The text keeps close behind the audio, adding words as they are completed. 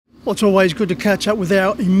Well, it's always good to catch up with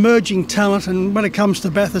our emerging talent, and when it comes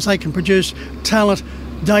to Bathurst, they can produce talent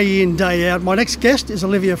day in, day out. My next guest is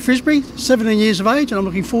Olivia Frisby, 17 years of age, and I'm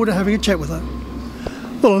looking forward to having a chat with her.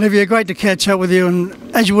 Well, Olivia, great to catch up with you,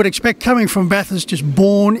 and as you would expect, coming from Bathurst, just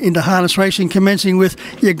born into harness racing, commencing with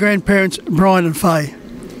your grandparents, Brian and Faye.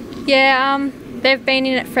 Yeah, they've been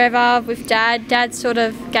in it forever with Dad. Dad sort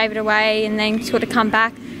of gave it away and then sort of come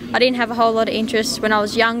back. I didn't have a whole lot of interest when I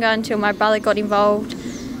was younger until my brother got involved,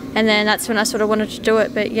 and then that's when I sort of wanted to do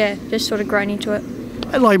it, but yeah, just sort of grown into it.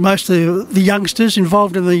 And like most of the youngsters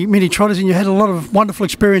involved in the mini trotters, and you had a lot of wonderful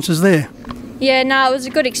experiences there. Yeah, no, it was a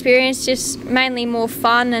good experience, just mainly more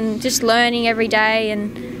fun and just learning every day,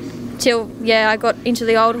 and until, yeah, I got into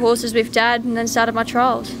the old horses with Dad and then started my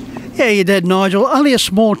trials. Yeah, your dad, Nigel, only a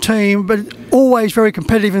small team, but always very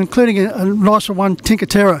competitive, including a nicer one, Tinker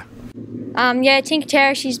Terror. Yeah, Tinker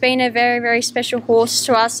Terror, she's been a very, very special horse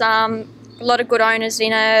to us. A lot of good owners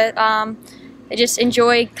in her. I just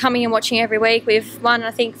enjoy coming and watching every week. We've won,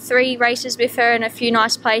 I think, 3 races with her and a few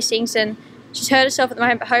nice placings, and she's hurt herself at the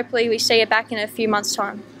moment, but hopefully we see her back in a few months'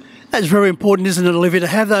 time. That's very important, isn't it, Olivia, to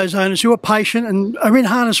have those owners who are patient and are in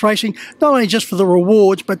harness racing, not only just for the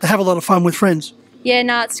rewards, but to have a lot of fun with friends. Yeah,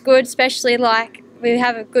 no, it's good, especially like we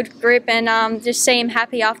have a good group, and just see him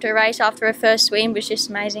happy after a race, after a first win, was just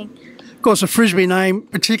amazing. Of course, the Frisby name,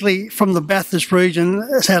 particularly from the Bathurst region,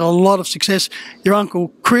 has had a lot of success. Your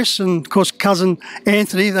uncle Chris and, of course, cousin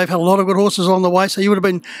Anthony, they've had a lot of good horses along the way, so you would have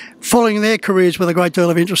been following their careers with a great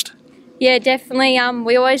deal of interest. Yeah, definitely.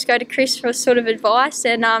 We always go to Chris for sort of advice,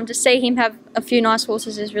 and to see him have a few nice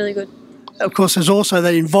horses is really good. Of course, there's also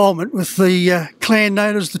that involvement with the clan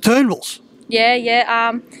known as the Turnbulls.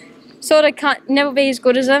 Yeah. Sort of can't never be as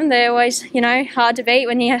good as them. They're always, hard to beat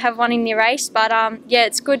when you have one in your race. But yeah,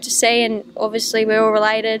 it's good to see, and obviously we're all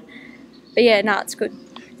related. But yeah, no, it's good.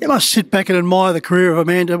 You must sit back and admire the career of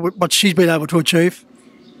Amanda, what she's been able to achieve.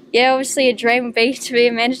 Yeah, obviously a dream would be to be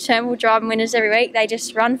Amanda Turnbull driving winners every week. They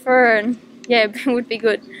just run for her, and yeah, it would be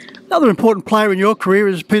good. Another important player in your career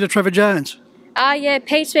is Peter Trevor Jones. Yeah,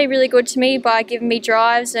 Pete's been really good to me by giving me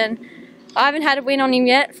drives, and I haven't had a win on him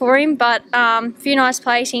yet for him, but a few nice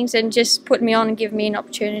placings and just putting me on and giving me an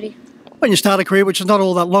opportunity. When you started a career, which is not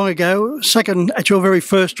all that long ago, second at your very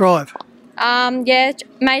first drive. Yeah,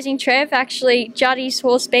 amazing Trev. Actually, Juddy's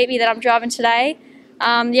horse beat me that I'm driving today.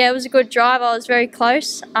 Yeah, it was a good drive. I was very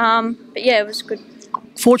close, but yeah, it was good.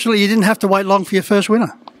 Fortunately, you didn't have to wait long for your first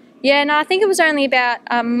winner. Yeah, no, I think it was only about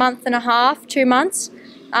a month and a half, 2 months.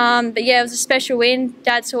 But yeah, it was a special win.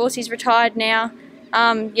 Dad's horse, he's retired now.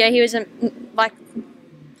 Yeah, he was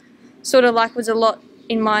was a lot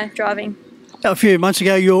in my driving. A few months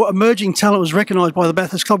ago, your emerging talent was recognised by the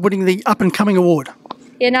Bathurst Club, winning the Up and Coming Award.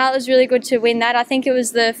 Yeah, no, it was really good to win that. I think it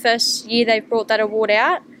was the first year they brought that award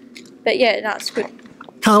out. But yeah, no, it's good.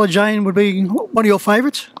 Carla Jane would be one of your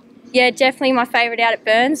favourites? Yeah, definitely my favourite out at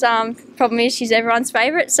Burns. Problem is she's everyone's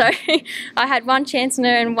favourite, so I had one chance in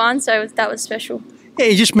her and won, so that was special. Yeah,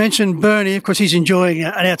 you just mentioned Bernie. Of course, he's enjoying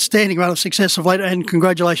an outstanding run of success of late, and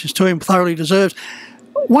congratulations to him, thoroughly deserved.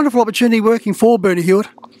 Wonderful opportunity working for Bernie Hewitt.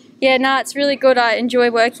 Yeah, no, it's really good. I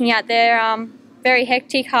enjoy working out there. Very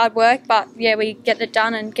hectic, hard work, but yeah, we get it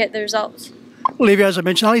done and get the results. Olivia, as I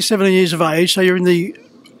mentioned, only 17 years of age, so you're in the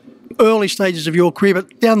early stages of your career,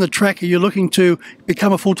 but down the track, are you looking to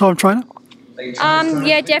become a full-time trainer?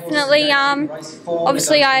 Yeah, definitely.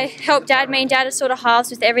 Obviously, I help Dad. Me and Dad are sort of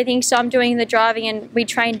halves with everything, so I'm doing the driving and we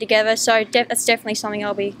train together, so that's definitely something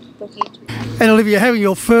I'll be looking into. And Olivia, having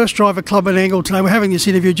your first drive at Club and Angle today, we're having this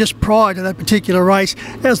interview just prior to that particular race.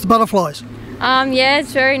 How's the butterflies? Yeah,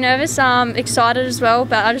 it's very nervous. Excited as well,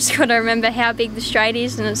 but I just got to remember how big the straight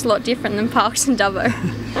is, and it's a lot different than Parks and Dubbo.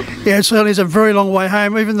 Yeah, it certainly is a very long way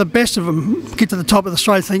home. Even the best of them get to the top of the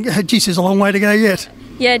straight and think, geez, there's a long way to go yet.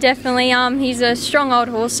 Yeah, definitely. He's a strong old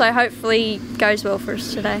horse, so hopefully it goes well for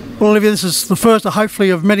us today. Well, Olivia, this is the first,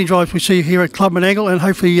 hopefully, of many drives we see here at Club and Angle, and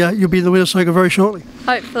hopefully you'll be in the winner's circle very shortly.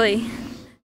 Hopefully.